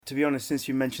To be honest, since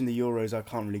you mentioned the Euros, I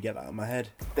can't really get that out of my head.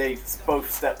 They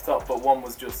both stepped up, but one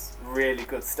was just really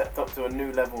good, stepped up to a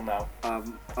new level now.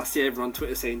 I see everyone on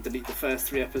Twitter saying delete the first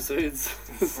 3 episodes.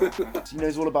 He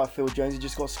knows all about Phil Jones. He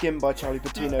just got skimmed by Charlie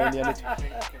Patino in the end.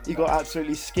 He got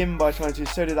absolutely skimmed by Charlie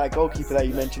Patino. So did that goalkeeper that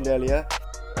you mentioned earlier.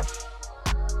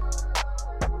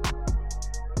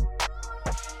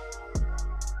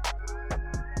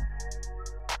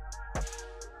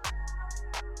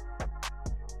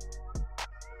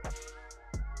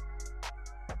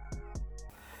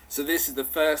 So this is the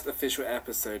first official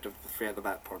episode of the Three at the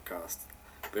Back podcast.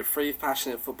 We're 3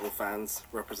 passionate football fans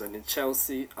representing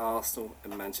Chelsea, Arsenal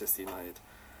and Manchester United.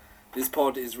 This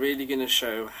pod is really going to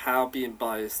show how being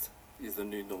biased is the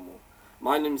new normal.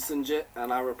 My name is Sunjit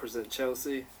and I represent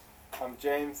Chelsea. I'm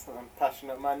James, I'm a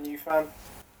passionate Man U fan.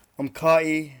 I'm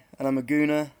Kati and I'm a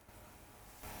Gooner.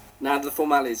 Now the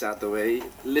formalities out the way,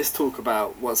 let's talk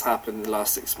about what's happened in the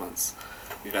last 6 months.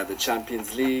 We've had the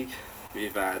Champions League.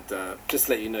 We've had, just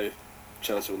to let you know,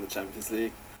 Chelsea won the Champions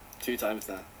League 2 times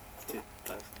now. 2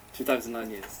 times. 2 times in 9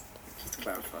 years, just to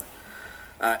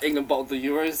clarify. England bottled the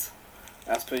Euros,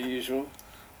 as per usual.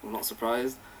 I'm not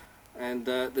surprised. And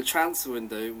the transfer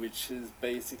window, which is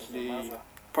basically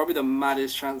probably the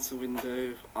maddest transfer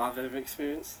window I've ever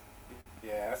experienced.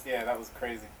 Yeah, that was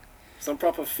crazy. Some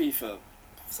proper FIFA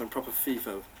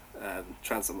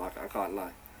transfer market, I can't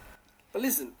lie. But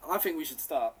listen, I think we should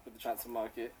start with the transfer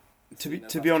market.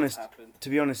 To be honest,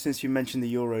 since you mentioned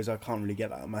the Euros, I can't really get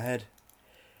that out of my head.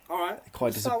 All right.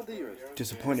 Quite start with the Euros.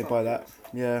 disappointed by that.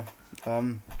 Yeah.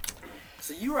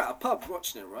 So you were at a pub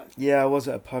watching it, right? Yeah, I was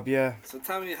at a pub. Yeah. So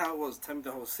tell me how it was. Tell me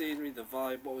the whole scenery, the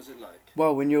vibe. What was it like?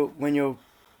 Well, when you're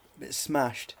a bit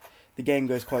smashed, the game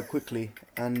goes quite quickly,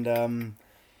 and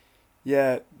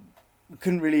yeah,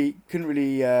 couldn't really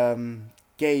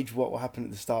gauge what will happen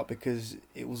at the start because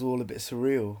it was all a bit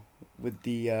surreal with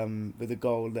the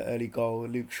goal, the early goal.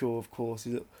 Luke Shaw, of course,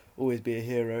 will always be a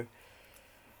hero.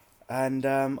 And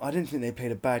I didn't think they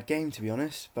played a bad game, to be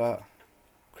honest, but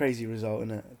crazy result,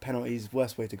 innit? Penalties,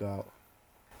 worst way to go out.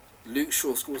 Luke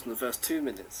Shaw scores in the first 2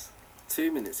 minutes.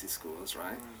 2 minutes he scores,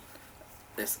 right?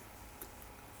 There's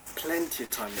plenty of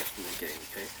time left in the game,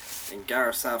 okay? And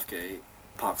Gareth Southgate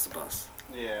parks the bus.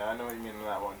 Yeah, I know what you mean on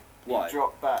that one. Why? He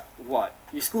dropped back. Why?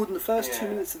 You scored in the first 2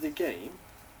 minutes of the game.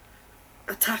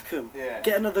 Attack him. Yeah.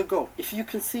 Get another goal. If you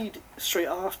concede straight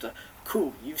after,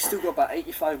 cool. You've still got about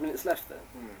 85 minutes left then.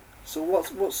 So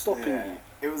what's stopping you?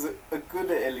 It was a good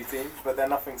Italy team, but they're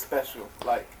nothing special.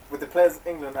 Like, with the players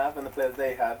England have and the players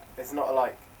they had, it's not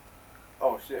like,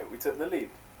 oh shit, we took the lead.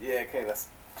 Yeah, okay, let's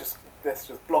just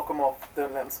block them off,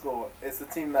 don't let them score. It's the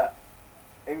team that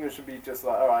England should be just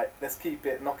like, alright, let's keep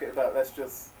it, knock it about, let's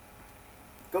just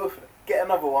go for it. Get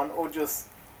another one, or just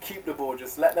keep the ball,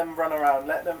 just let them run around,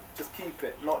 let them just keep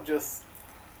it, not just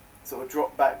sort of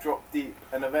drop back, drop deep,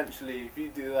 and eventually, if you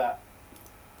do that,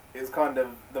 it was kind of,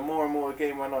 the more and more the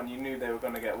game went on, you knew they were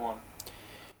going to get one.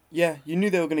 Yeah, you knew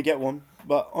they were going to get one,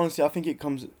 but honestly, I think it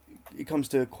comes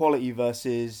to quality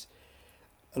versus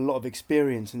a lot of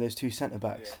experience in those 2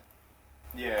 centre-backs.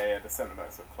 Yeah, the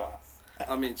centre-backs are class.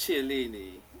 I mean,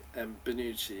 Chiellini and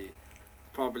Bonucci,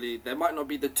 probably, they might not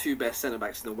be the 2 best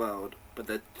centre-backs in the world, but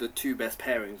they're the 2 best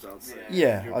pairings, I'd say.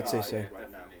 Yeah, I'd say so.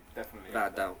 Right now. Definitely.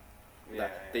 Without doubt. Yeah.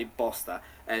 They bossed that.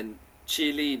 And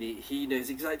Chiellini, he knows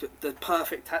exactly the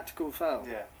perfect tactical foul.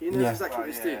 Yeah. He knows Yeah. exactly what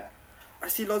he's doing. I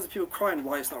see loads of people crying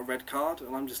why it's not a red card,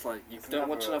 and I'm just like, you It's don't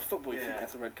watch another- enough football, you think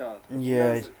that's a red card.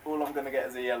 Yeah, All I'm going to get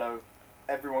is a yellow.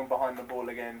 Everyone behind the ball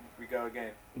again. We go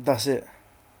again. that's it.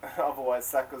 Otherwise,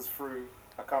 Saka's through.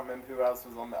 I can't remember who else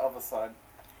was on the other side,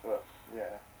 but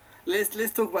yeah.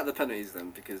 Let's talk about the penalties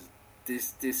then, because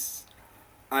this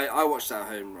I watched at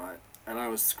home, right, and I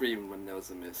was screaming when there was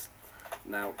a miss.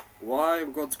 Now, why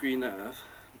on God's green earth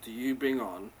do you bring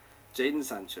on Jadon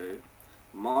Sancho,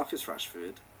 Marcus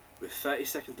Rashford, with 30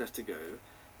 seconds left to go,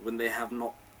 when they have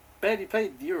not barely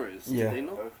played the Euros? Yeah. Did they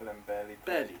not? Both of them barely.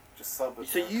 Barely. Just sub.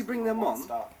 So you bring them on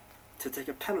Start. to take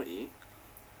a penalty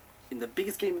in the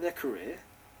biggest game of their career,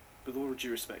 with all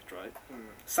due respect, right?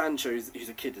 Sancho, who's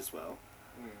a kid as well,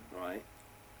 right?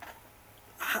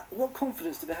 What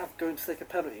confidence do they have going to take a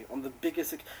penalty on the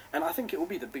biggest... And I think it will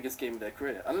be the biggest game of their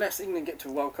career. Unless England get to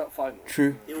a World Cup final,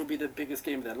 True. it will be the biggest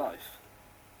game of their life.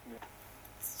 Yeah.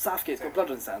 Southgate's got blood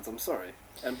on his hands, I'm sorry.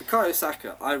 And Bukayo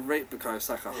Saka, I rate Bukayo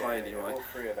Saka highly, Yeah, right? all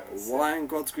 3 of them. Why on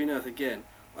God's green earth again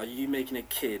are you making a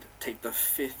kid take the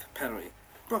 5th penalty?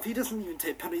 Bruv, he doesn't even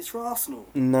take penalties for Arsenal.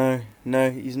 No,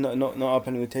 he's not a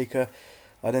penalty taker.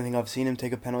 I don't think I've seen him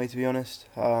take a penalty, to be honest.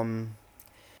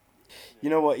 You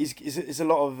know what? It's a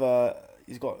lot of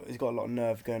he's got a lot of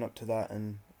nerve going up to that,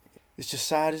 and it's just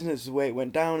sad, isn't it? It's the way it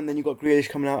went down, and then you got Grealish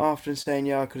coming out after and saying,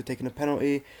 "Yeah, I could have taken a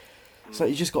penalty." So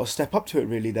you just got to step up to it,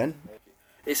 really. Then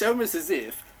It's almost as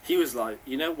if he was like,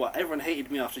 you know what? Everyone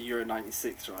hated me after Euro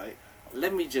 '96, right?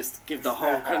 Let me just give the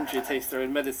whole country a taste of their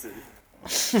own medicine.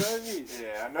 You know what I mean?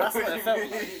 Yeah, I know. That's what it felt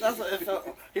like. That's what it felt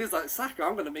like. He was like, Saka,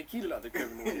 I'm going to make you look like the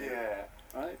criminal. Yeah.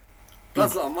 Right?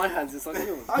 Blood's not on my hands, it's on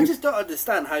yours. I just don't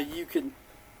understand how you can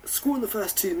score in the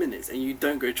first 2 minutes and you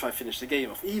don't go try finish the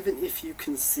game off, even if you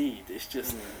concede. It's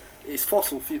just, it's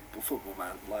fossil football,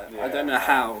 man. Like, I don't know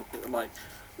how. Like,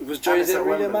 was Jose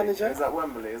really a manager? Is that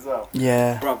Wembley as well?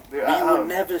 yeah, Bro, we will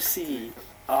never see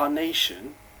our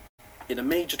nation in a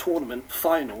major tournament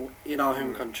final in our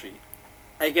home country.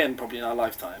 Again, probably in our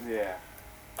lifetime. Yeah.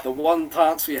 The one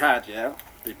chance we had, yeah,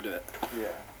 they blew it. Yeah.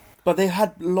 but they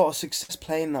had a lot of success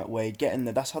playing that way, getting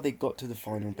there. That's how they got to the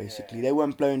final. Basically, they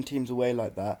weren't blowing teams away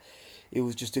like that. It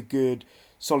was just a good,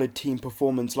 solid team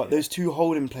performance. Like those two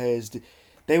holding players,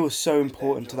 they were so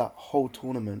important to that whole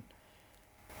tournament.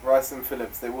 Rice and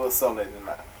Phillips, they were solid in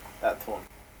that tournament.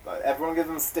 Like, everyone gives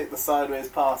them stick the sideways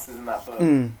passes and that, but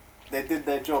they did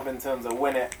their job in terms of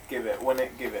win it, give it, win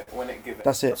it, give it, win it, give it.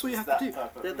 That's it. That's what you have That to do.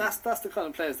 type of- That's the kind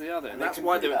of players they are, though. And They that's can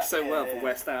why do they work that, so well yeah, for yeah.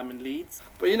 West Ham and Leeds.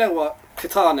 But you know what?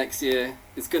 Qatar next year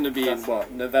is going to be in,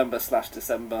 what,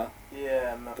 November/December,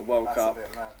 Yeah, no, the World that's Cup. A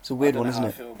bit mad. It's a weird I don't one, know isn't how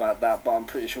it? I feel about that, but I'm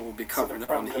pretty sure we'll be So covering the it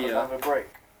on Prem's gonna here. have a break.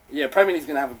 Yeah, Premier League's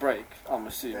going to have a break, I'm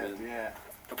assuming. Yeah.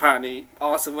 Apparently,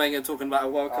 Arsene Wenger talking about a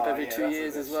World Cup Oh, every yeah, 2 that's a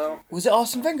years bit as well. stupid. Was it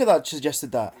Arsene Wenger that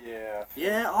suggested that? Yeah.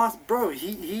 Yeah, bro,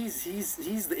 he's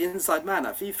the inside man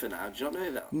at FIFA now. Do you not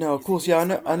know that? No, of He's course, the yeah,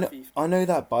 inside man at FIFA. I know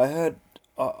that, but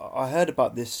I heard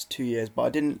about this 2 years, but I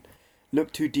didn't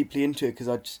look too deeply into it because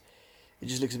it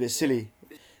just looks a bit silly.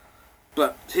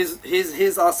 But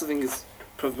his Arsene Wenger's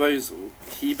proposal,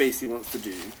 he basically wants to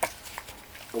do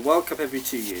a World Cup every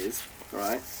 2 years,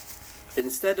 right?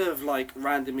 Instead of like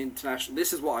random international,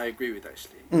 this is what I agree with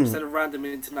actually. Instead of random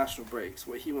international breaks,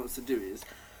 what he wants to do is,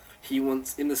 he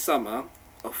wants in the summer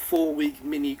a 4-week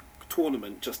mini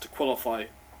tournament just to qualify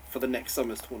for the next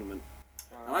summer's tournament.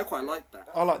 And I quite like that.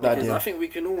 I like that Because idea. I think we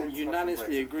can all International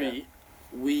unanimously breaks, agree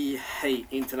we hate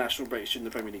international breaks in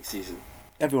the Premier League season.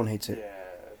 Everyone hates it.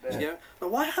 Yeah. Yeah. Now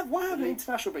why have an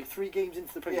international break 3 games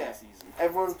into the Premier League season?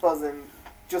 Everyone's buzzing.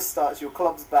 Just starts. Your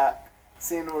club's back.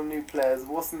 Seeing all the new players.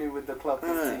 What's new with the club?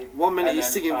 This team? 1 minute And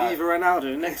he's then, singing Viva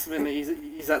Ronaldo, next minute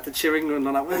he's at the cheer England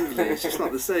on at Wembley. It's just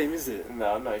not the same, is it?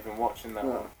 No, I'm not even watching that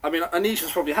one. I mean, Anish was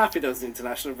probably happy there was an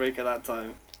international break at that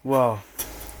time. Wow.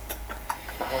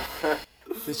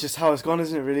 It's just how it's gone,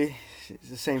 isn't it, really? It's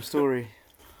the same story.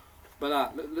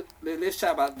 But let's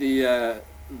chat about the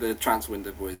transfer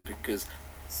window, boys, because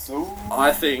So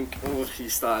I think he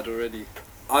started already.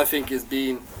 I think it's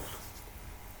been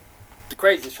the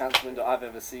craziest transfer window I've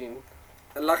ever seen.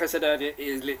 And like I said earlier, it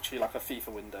is literally like a FIFA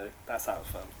window. That's how it's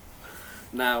felt.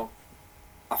 Now,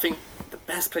 I think the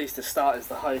best place to start is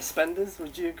the highest spenders.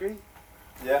 Would you agree?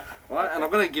 yeah. Right, and I'm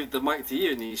going to give the mic to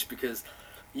you, Anish, because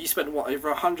you spent over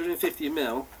 150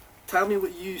 mil. Tell me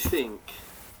what you think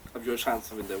of your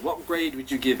transfer window. What grade would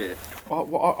you give it?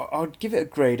 I'd give it a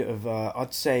grade of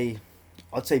I'd say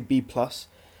B plus,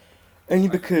 only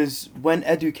because when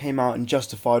Edu came out and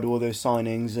justified all those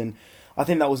signings, and I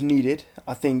think that was needed.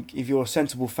 I think if you're a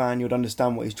sensible fan, you'd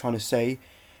understand what he's trying to say,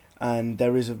 and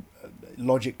there is a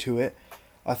logic to it.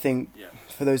 I think Yeah.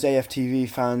 for those AFTV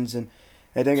fans, and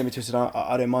don't get me twisted,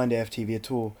 I don't mind AFTV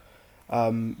at all,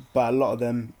 but a lot of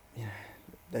them,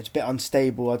 they're just a bit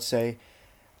unstable, I'd say,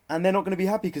 and they're not going to be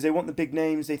happy because they want the big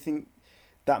names. They think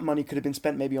that money could have been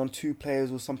spent maybe on 2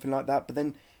 players or something like that, but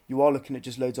then you are looking at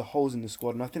just loads of holes in the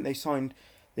squad, and I think they signed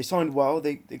well.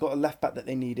 They got a left back that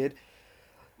they needed.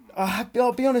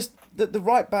 I'll be honest, the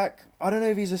right back, I don't know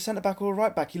if he's a centre back or a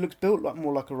right back. He looks built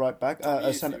more like a right back.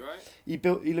 A centre.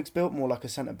 Right? He looks built more like a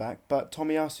centre back. But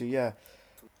Tomiyasu, yeah.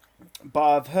 But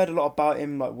I've heard a lot about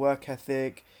him, like work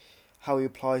ethic, how he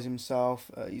applies himself.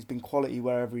 He's been quality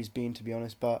wherever he's been, to be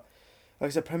honest. But like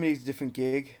I said, Premier League's a different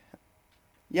gig.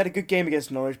 He had a good game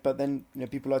against Norwich, but then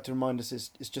people like to remind us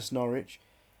it's just Norwich.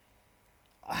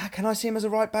 Can I see him as a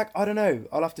right back? I don't know.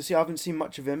 I'll have to see. I haven't seen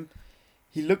much of him.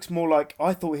 He looks more like,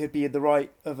 I thought he'd be at the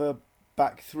right of a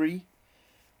back 3,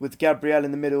 with Gabriel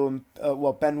in the middle and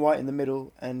Ben White in the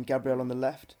middle and Gabriel on the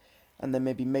left, and then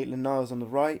maybe Maitland-Niles on the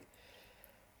right.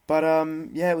 But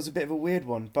it was a bit of a weird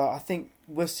one. But I think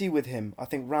we'll see with him. I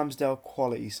think Ramsdale,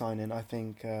 quality signing. I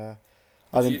think. Do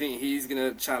you think he's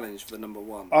going to challenge for the number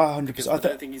 1? 100%. Because I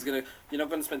don't think he's going to. You're not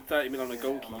going to spend 30 million on a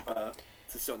goalkeeper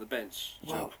to sit on the bench.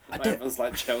 Well, I Like don't- it was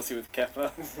like Chelsea with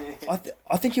Kepa.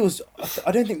 I think it was.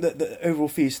 I don't think that the overall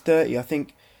fee is 30. I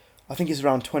think it's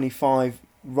around 25,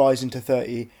 rising to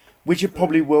 30, which it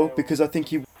probably will, because I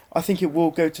think it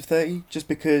will go to 30, just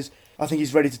because I think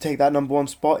he's ready to take that number one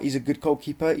spot. He's a good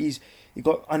goalkeeper.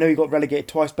 I know he got relegated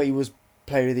twice, but he was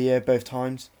Player of the Year both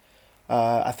times.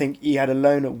 I think he had a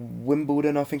loan at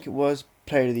Wimbledon, I think it was,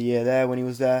 Player of the Year there when he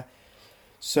was there.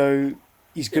 So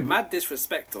he's good. Mad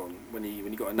disrespect on when he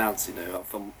got announced,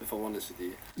 if I'm honest with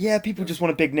you. Yeah, people just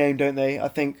want a big name, don't they? I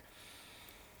think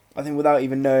without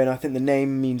even knowing, I think the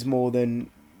name means more than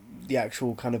the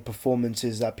actual kind of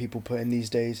performances that people put in these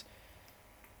days.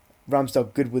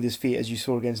 Ramsdale good with his feet, as you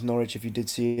saw against Norwich, if you did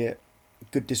see it.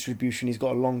 Good distribution. He's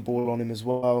got a long ball on him as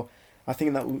well. I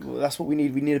think that's what we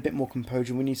need. We need a bit more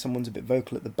composure. We need someone who's a bit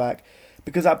vocal at the back,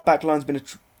 because that back line's been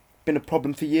a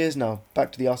problem for years now,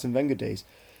 back to the Arsene Wenger days.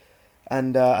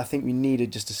 And I think we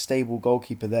needed just a stable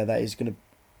goalkeeper there that is going to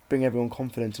bring everyone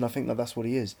confidence, and I think that's what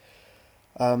he is.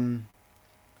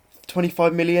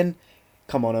 25 million?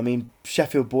 Come on, I mean,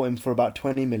 Sheffield bought him for about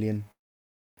 20 million.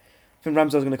 I think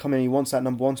Ramsdale's going to come in, he wants that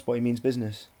number one spot, he means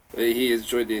business. He is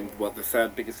joining, the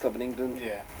third biggest club in England?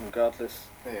 Yeah. Regardless.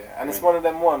 Yeah, and it's one of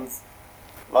them ones,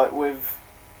 like with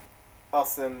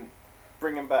us and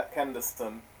bringing back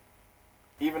Henderson,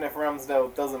 even if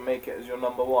Ramsdale doesn't make it as your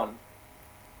number one,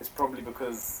 it's probably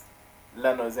because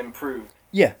Leno's improved.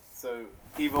 Yeah. So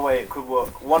either way it could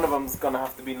work. One of them's going to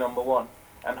have to be number one,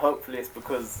 and hopefully it's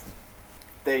because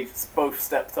they've both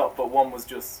stepped up, but one was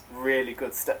just really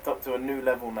good, stepped up to a new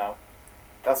level now.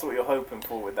 That's what you're hoping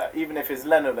for with that. Even if it's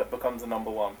Leno that becomes a number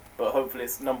one, but hopefully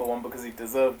it's number one because he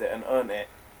deserved it and earned it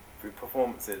through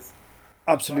performances.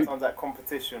 Absolutely. Sometimes that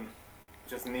competition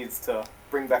just needs to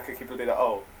bring back a keeper, be like,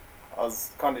 oh, I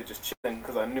was kind of just chilling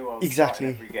because I knew I was starting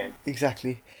every game.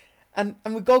 Exactly. And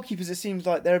with goalkeepers, it seems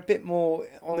like they're a bit more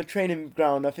on the training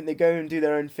ground. I think they go and do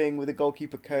their own thing with a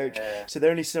goalkeeper coach. Yeah. So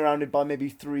they're only surrounded by maybe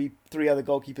three other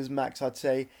goalkeepers max, I'd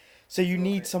say. So you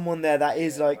need someone there that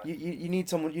is you need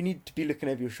someone. You need to be looking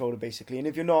over your shoulder basically. And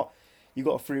if you're not, you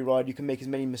got a free ride. You can make as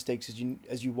many mistakes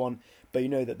as you want, but you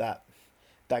know that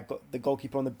the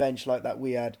goalkeeper on the bench like that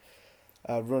we had,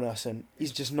 Runarsson,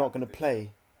 he's just not going to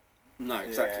play. No,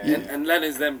 exactly. Yeah. And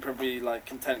Leno's then probably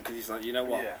content because he's like, you know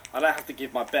what, I don't have to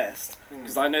give my best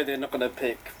because I know they're not going to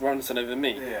pick Ronson over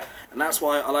me. Yeah. And that's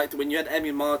why I liked when you had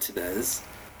Emi Martinez.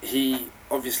 He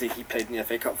played in the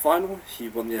FA Cup final. He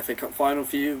won the FA Cup final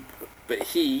for you, but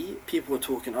people were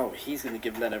talking, oh, he's going to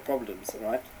give Leno problems,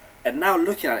 right? And now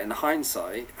looking at it in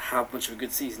hindsight, how much of a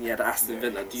good season he had at Aston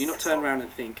Villa. Do you not turn around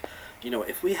and think, you know,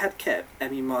 if we had kept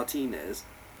Emi Martinez,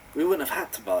 we wouldn't have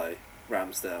had to buy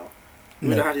Ramsdale. We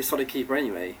would have had his solid keeper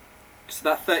anyway. So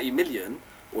that 30 million,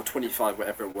 or 25,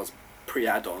 whatever it was,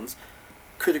 pre-add-ons,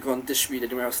 could have gone distributed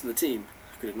anywhere else in the team.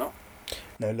 Could it not?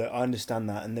 No, look, I understand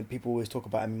that. And then people always talk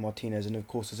about Emi Martinez. And of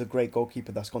course, there's a great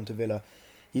goalkeeper that's gone to Villa.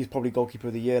 He was probably goalkeeper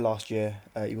of the year last year.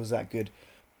 He was that good.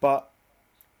 But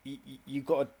you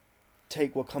got to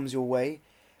take what comes your way.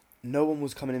 No one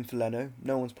was coming in for Leno.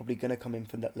 No one's probably going to come in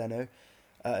for Leno.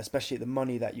 Especially at the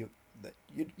money that you'd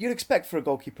expect for a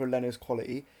goalkeeper of Leno's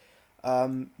quality.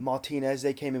 Martinez,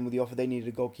 they came in with the offer, they needed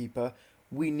a goalkeeper.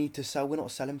 We need to sell, we're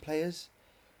not selling players.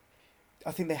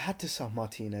 I think they had to sell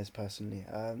Martinez personally.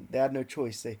 They had no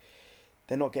choice.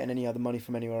 They're not getting any other money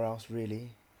from anywhere else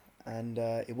really. And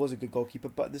it was a good goalkeeper,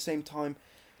 but at the same time,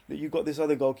 you've got this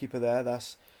other goalkeeper there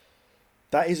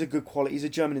that is a good quality. He's a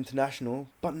German international,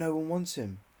 but no one wants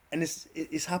him. And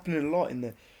it's happening a lot in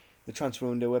the transfer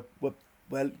window where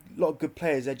a lot of good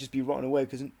players, they'd just be rotting away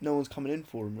because no one's coming in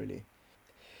for them really.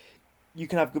 You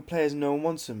can have good players and no one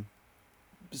wants them.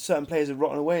 Certain players are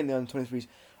rotting away in the under-23s.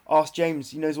 Ask James,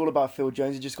 he knows all about Phil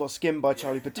Jones. He just got skimmed by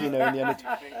Charlie Patino in the end.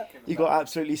 He got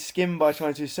absolutely skimmed by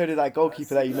trying to. So did that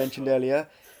goalkeeper that you mentioned earlier.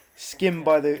 Skimmed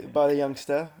by the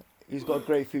youngster. He's got a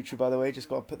great future, by the way. Just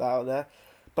got to put that out there.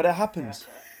 But it happens.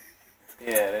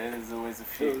 Yeah, there's always a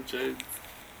few. Phil Jones.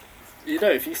 You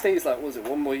know, if he stays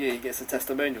one more year, he gets a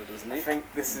testimonial, doesn't he? I think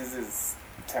this is his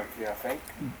 10th year, I think.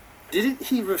 Didn't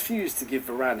he refuse to give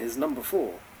Varane his number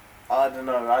 4? I don't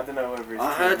know whether it's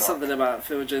I heard something about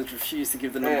Phil Jones refused to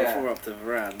give the number 4 up to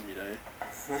Varane, you know.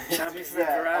 Champions League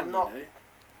Varane, I'm not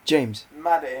James.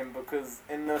 mad at him because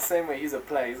in the same way he's a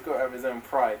player, he's got to have his own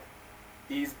pride.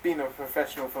 He's been a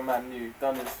professional for Man U,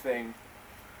 done his thing.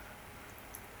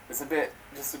 It's a bit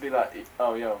just to be like,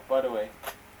 oh yo, by the way,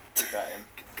 look at him.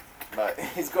 Like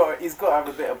he's got to have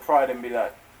a bit of pride and be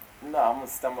like, no, I'm gonna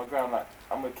stand my ground. Like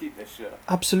I'm gonna keep this shirt.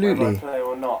 Absolutely. Whether I play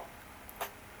or not.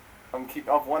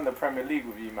 I've won the Premier League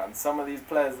with you, man. Some of these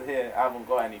players here haven't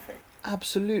got anything.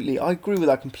 Absolutely, I agree with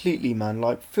that completely, man.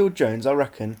 Like Phil Jones, I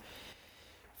reckon.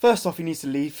 First off, he needs to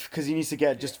leave because he needs to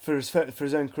get just for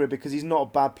his own career because he's not a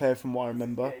bad player from what I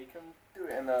remember. Yeah, you can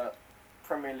do it in a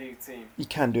Premier League team. You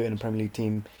can do it in a Premier League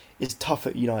team. It's tough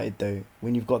at United though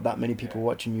when you've got that many people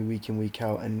watching you week in week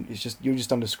out, and you're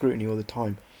just under scrutiny all the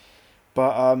time.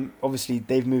 But obviously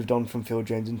they've moved on from Phil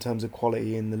Jones in terms of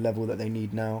quality and the level that they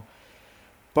need now.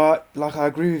 But like I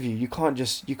agree with you, you can't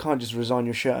just resign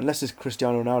your shirt unless it's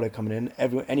Cristiano Ronaldo coming in.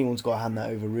 Anyone's got to hand that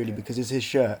over really because it's his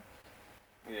shirt.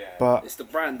 Yeah. But It's the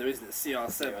brand, though, isn't it?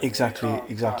 CR7.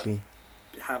 exactly.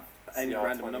 Have any CR21.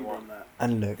 random number on that.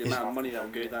 And look, The amount of money that will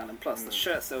go down, and plus the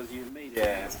shirt sales you made.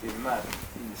 Yeah, it's been mad.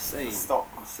 Insane. The stock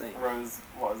Insane. rose,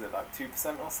 what was it, like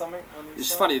 2% or something?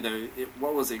 It's funny though.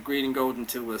 What was it? Green and gold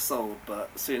until we're sold, but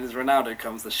as soon as Ronaldo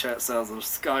comes, the shirt sales are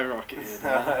skyrocketing.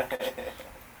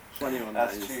 Funny one.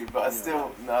 That's that is. true, but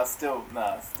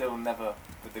still never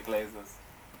with the Glazers.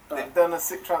 They've done a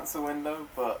sick transfer window,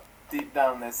 but deep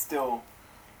down they're still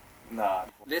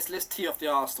Let's tee off the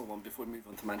Arsenal one before we move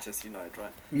on to Manchester United,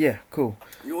 right? yeah, cool.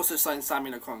 You also signed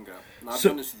Sammy Nakonga. Now, I'll So-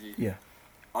 be honest with you. Yeah.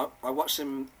 I watched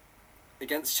him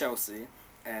against Chelsea,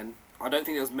 and I don't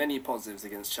think there was many positives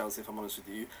against Chelsea, if I'm honest with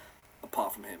you,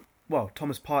 apart from him. Well,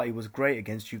 Thomas Partey was great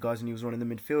against you guys, and he was running the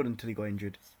midfield until he got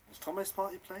injured. Was Thomas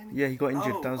Partey playing? Yeah, he got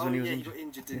injured. That was when he was He injured. got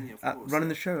injured, didn't he? Of Yeah. course. Running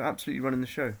the show, absolutely running the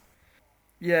show.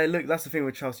 Yeah, look, that's the thing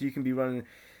with Chelsea. You can be running,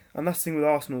 and that's the thing with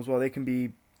Arsenal as well. They can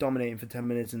be dominating for 10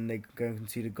 minutes and they go and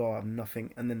concede a goal out of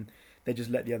nothing, and then they just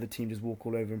let the other team just walk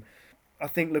all over them. I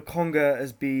think Lokonga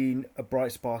has been a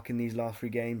bright spark in these last 3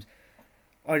 games.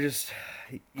 You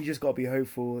just got to be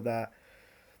hopeful that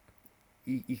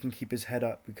he can keep his head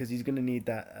up, because he's going to need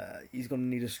that. He's going to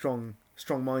need a strong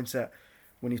mindset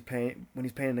when he's playing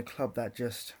in a club that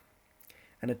just,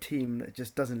 and a team that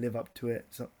just doesn't live up to it.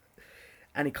 So,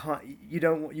 and he can't. You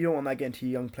don't want that getting to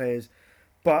your young players.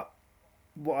 But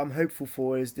what I'm hopeful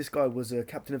for is this guy was a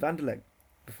captain of Anderlecht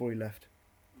before he left.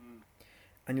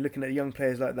 And you're looking at young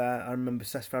players like that. I remember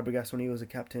Cesc Fabregas when he was a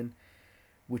captain,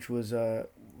 which was at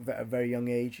a very young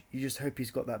age. You just hope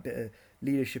he's got that bit of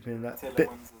leadership in that Tielemans bit.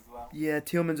 as well. Yeah,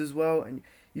 Tielemans as well, and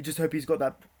you just hope he's got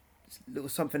that little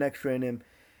something extra in him.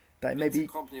 That maybe. The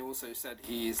company also said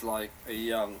he is like a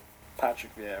young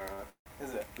Patrick Vieira,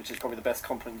 Is it? which is probably the best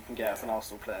compliment you can get as an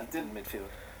Arsenal player He did- in midfield.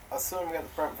 I saw him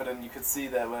against Brentford and you could see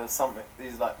there was something.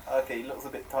 He's like, okay, he looks a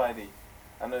bit tidy.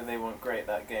 I know they weren't great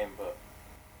that game, but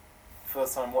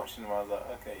first time watching him I was like,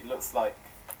 okay, he looks like,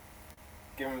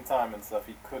 give him time and stuff,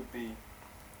 he could be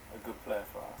a good player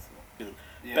for Arsenal.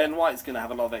 Yeah. Ben White's going to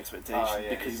have a lot of expectation Oh, yeah,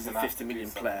 because he's he's a gonna have 50 to do million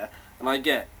something. player. And I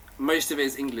get most of it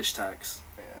is English tax.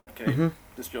 Yeah. Okay, Mhm.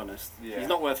 let's be honest. Yeah. He's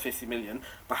not worth 50 million,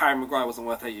 but Harry Maguire wasn't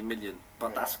worth 80 million. But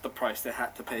Yeah. that's the price they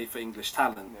had to pay for English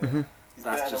talent. Yeah. Mhm. He's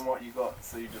That's better just- than what you got,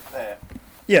 so you just pay it.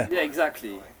 Yeah. Yeah, exactly.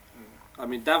 Mm. I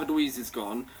mean, David Luiz is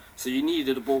gone, so you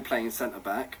needed a ball playing centre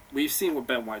back. We've seen what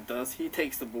Ben White does. He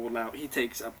takes the ball out, he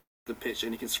takes up the pitch,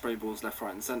 and he can spray balls left,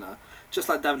 right, and centre, just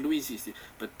like David Luiz used to.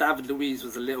 But David Luiz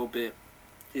was a little bit.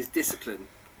 His discipline,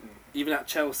 even at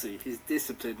Chelsea, his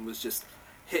discipline was just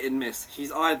hit and miss.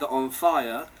 He's either on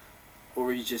fire,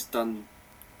 or he's just done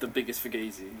the biggest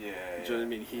fugazi. Yeah. Do you know what I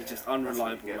mean? He's just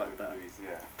unreliable like that.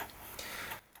 Yeah.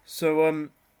 So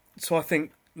I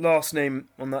think last name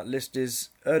on that list is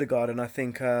Erdegaard, and I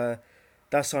think that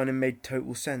signing made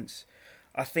total sense.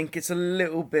 I think it's a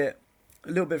little bit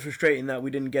frustrating that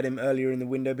we didn't get him earlier in the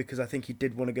window, because I think he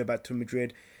did want to go back to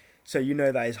Madrid. So you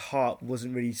know that his heart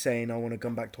wasn't really saying I want to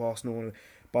come back to Arsenal,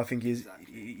 but I think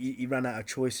he ran out of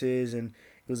choices and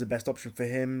it was the best option for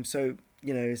him. So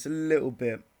you know it's a little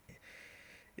bit.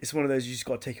 It's one of those you just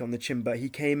got to take it on the chin. But he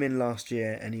came in last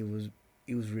year and he was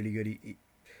really good.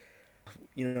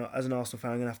 You know, as an Arsenal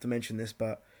fan, I'm gonna have to mention this,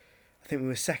 but I think we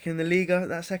were second in the league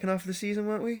that second half of the season,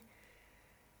 weren't we?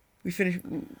 We finished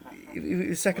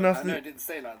second half. I know it didn't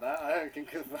say like that. I don't think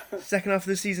Second half of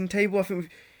the season table, I think,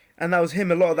 and that was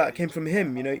him. A lot of that came from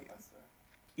him. You know,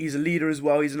 he's a leader as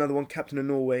well. He's another one, captain of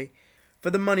Norway. For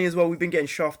the money as well, we've been getting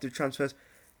shafted transfers.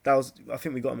 I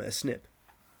think we got him at a snip.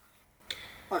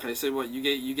 Okay, so what you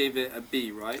gave it a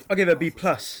B, right? I'll give it a B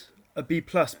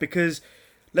plus, because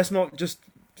let's not just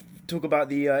talk about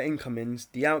the incomings.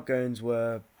 The outgoings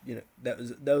were, you know,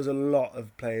 there was a lot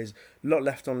of players, a lot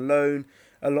left on loan,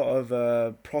 a lot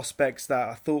of prospects that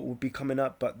I thought would be coming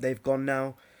up, but they've gone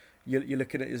now. You're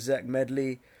looking at Zach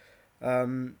Medley,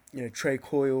 you know, Trey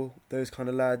Coyle, those kind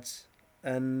of lads,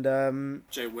 and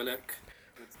Joe Willock.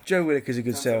 Joe Willock is a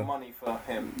good Some sale. money for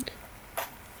him.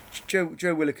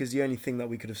 Joe Willock is the only thing that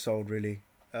we could have sold really,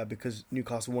 because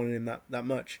Newcastle wanted him that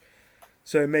much.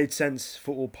 So it made sense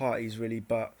for all parties really,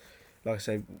 but like I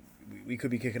say, we could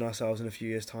be kicking ourselves in a few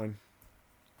years' time.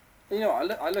 You know,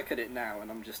 I look at it now and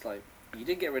I'm just like, you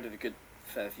did get rid of a good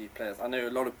fair few players. I know a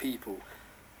lot of people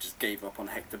just gave up on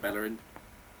Hector Bellerin.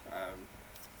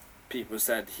 people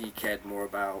said he cared more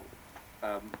about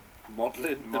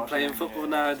modelling than Modelling, playing football yeah.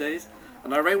 nowadays.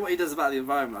 And I rate what he does about the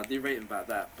environment. I do rate him about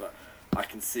that, but I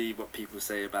can see what people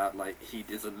say about like he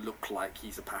doesn't look like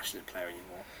he's a passionate player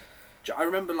anymore. I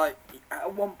remember like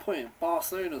at one point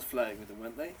Barcelona was flirting with him,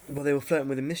 weren't they? Well, they were flirting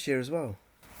with him this year as well.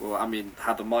 Well, I mean,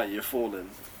 had the mighty have fallen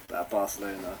at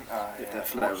Barcelona, if they're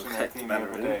flirting with Hector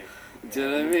Bellerin. Do you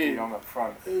know what I mean? Young up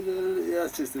front. Yeah,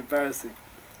 it's just embarrassing.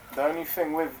 The only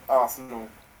thing with Arsenal,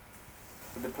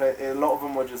 a lot of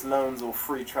them were just loans or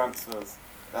free transfers.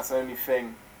 That's the only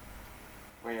thing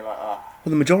where you're like, Well,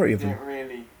 the majority of them.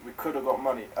 We could have got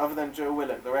money. Other than Joe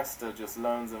Willock, the rest are just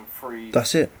loans and free.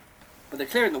 That's it. But they're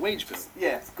clearing the wage bill.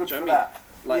 Yeah, it's good Do you for know what I that.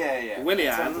 Like, yeah.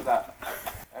 Willian. In terms of that.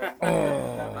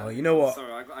 Oh, you know what?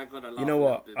 Sorry, I got to laugh. You know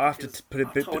what? I have to put a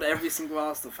bit. I told every single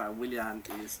Arsenal fan, Willian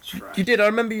is trash. You did. I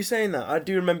remember you saying that. I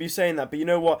do remember you saying that. But you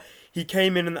know what? He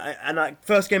came in and like,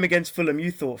 first game against Fulham, you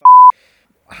thought,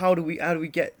 how do we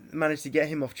manage to get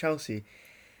him off Chelsea?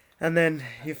 And then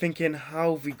you're thinking,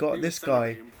 how have we got this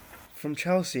guy from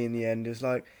Chelsea in the end? It's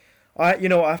like, I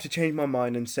have to change my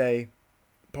mind and say,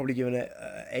 probably giving it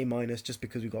A minus just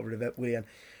because we got rid of Willian,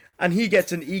 and he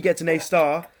gets an A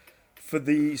star for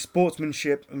the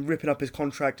sportsmanship and ripping up his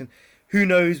contract, and who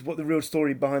knows what the real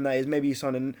story behind that is. Maybe he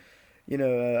signed an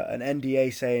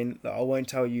NDA saying that I won't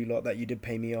tell you that you did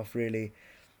pay me off really,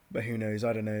 but who knows?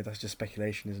 I don't know. That's just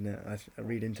speculation, isn't it? I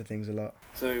read into things a lot.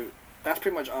 So that's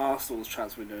pretty much Arsenal's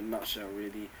transfer window in a nutshell,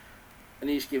 really.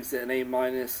 Anish gives it an A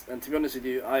minus, and to be honest with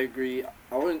you, I agree.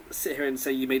 I won't sit here and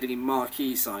say you made any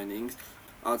marquee signings.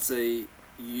 I'd say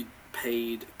you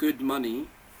paid good money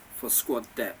for squad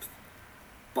depth.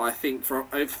 But I think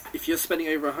if you're spending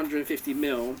over 150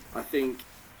 mil, I think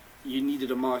you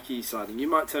needed a marquee signing. You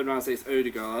might turn around and say it's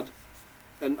Odegaard,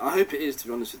 and I hope it is, to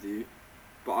be honest with you.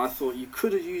 But I thought you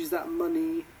could have used that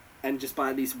money and just buy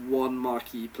at least one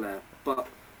marquee player. But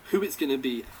who it's going to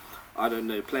be, I don't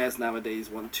know. Players nowadays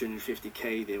want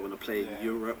 250k. They want to play in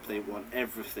Europe. They want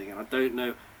everything, and I don't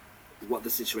know what the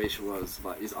situation was.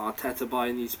 Like, is Arteta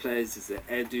buying these players? Is it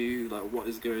Edu? Like, what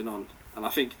is going on? And I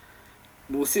think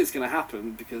we'll see it's going to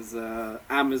happen because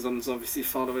Amazon's obviously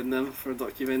following them for a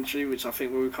documentary, which I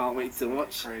think we can't wait to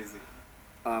watch. Crazy.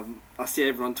 I see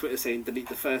everyone on Twitter saying delete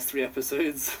the first 3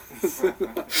 episodes.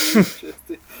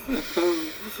 Interesting.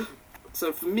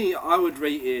 So for me, I would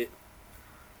rate it.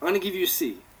 I'm going to give you a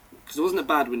C because it wasn't a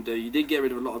bad window. You did get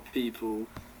rid of a lot of people. You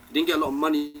didn't get a lot of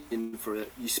money in for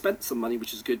it. You spent some money,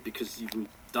 which is good because you've been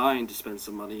dying to spend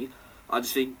some money. I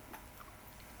just think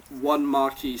one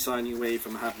marquee signing away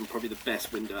from having probably the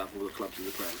best window out of all the clubs in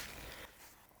the Prem.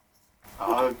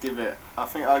 I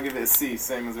think I'll give it a C,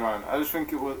 same as Ryan. I just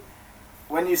think it was,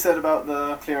 when you said about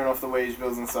the clearing off the wage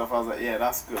bills and stuff, I was like, yeah,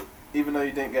 that's good. Even though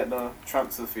you didn't get the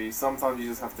transfer fee, sometimes you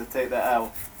just have to take the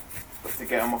L to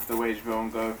get them off the wage bill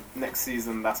and go, next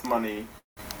season, that's money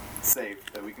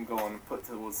saved that we can go on and put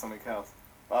towards something else.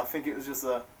 But I think it was just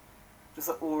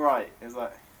alright. It's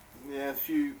like, yeah, a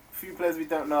few players we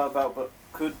don't know about, but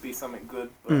could be something good.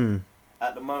 But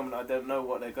at the moment, I don't know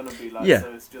what they're gonna be like. Yeah.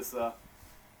 So it's just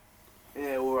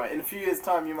alright. In a few years'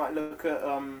 time, you might look at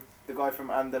the guy from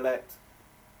Anderlecht,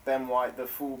 Ben White, the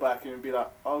fullback, and be like,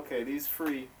 okay, these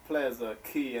 3 players are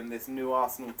key in this new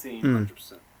Arsenal team.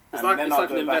 100%. It's like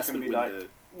an investment window. Like,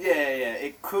 yeah,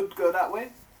 it could go that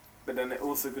way, but then it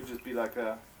also could just be like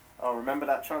remember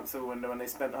that transfer window when they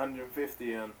spent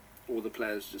 150 and all the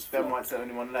players just Ben White's the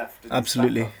only one left.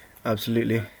 Absolutely.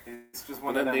 It's just one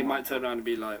and of then them they ones. might turn around and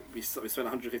be like, we spent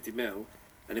 150 mil,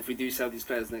 and if we do sell these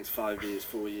players the next 5 years,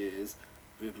 4 years,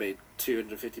 we've made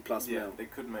 250 plus mil. They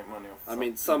could make money off. I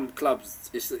mean, some clubs,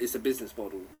 it's a business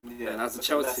model. Yeah, and as a but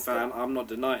Chelsea Leicester- fan, I'm not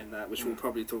denying that, which we'll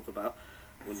probably talk about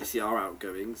when you see our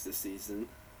outgoings this season.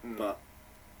 But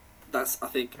I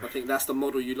think that's the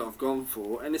model you lot have gone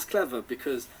for, and it's clever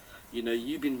because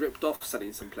you've been ripped off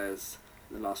selling some players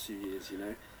in the last few years.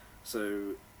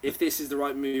 So if this is the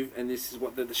right move and this is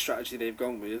what the strategy they've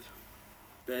gone with,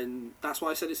 then that's why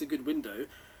I said it's a good window.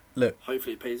 Look,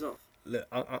 hopefully it pays off. Look,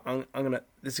 I'm gonna.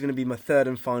 This is gonna be my 3rd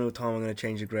and final time I'm gonna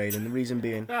change the grade, and the reason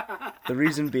being,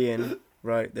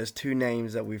 right? There's 2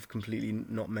 names that we've completely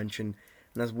not mentioned,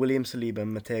 and that's William Saliba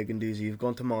and Matteo Guendouzi. Who've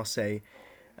gone to Marseille,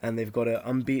 and they've got an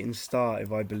unbeaten start,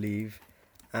 if I believe,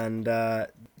 and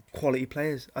quality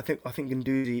players. I think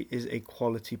Guendouzi is a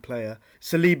quality player.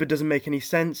 Saliba doesn't make any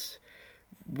sense.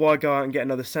 Why go out and get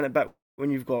another centre back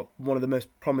when you've got one of the most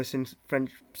promising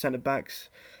French centre backs?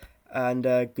 And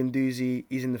Guendouzi,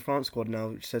 he's in the France squad now,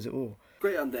 which says it all.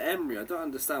 Great under Emery. I don't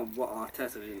understand what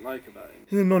Arteta didn't like about him.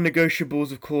 The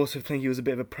non-negotiables, of course. I think he was a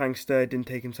bit of a prankster, didn't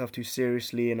take himself too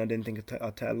seriously, and I didn't think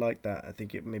Arteta liked that. I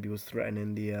think it maybe was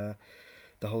threatening the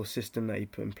the whole system that he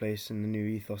put in place and the new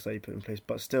ethos that he put in place.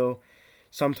 But still,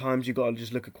 sometimes you got to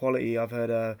just look at quality. I've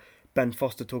heard Ben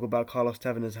Foster talk about Carlos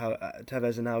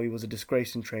Tevez and how he was a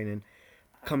disgrace in training.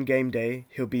 Come game day,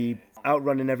 he'll be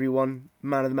outrunning everyone,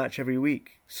 man of the match every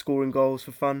week, scoring goals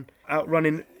for fun,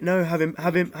 having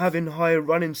higher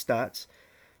running stats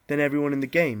than everyone in the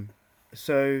game.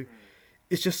 So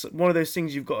it's just one of those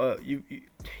things you've got to you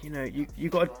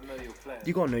got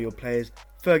to know your players.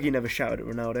 Fergie never shouted at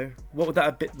Ronaldo. What would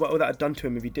that have done to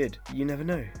him if he did? You never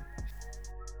know.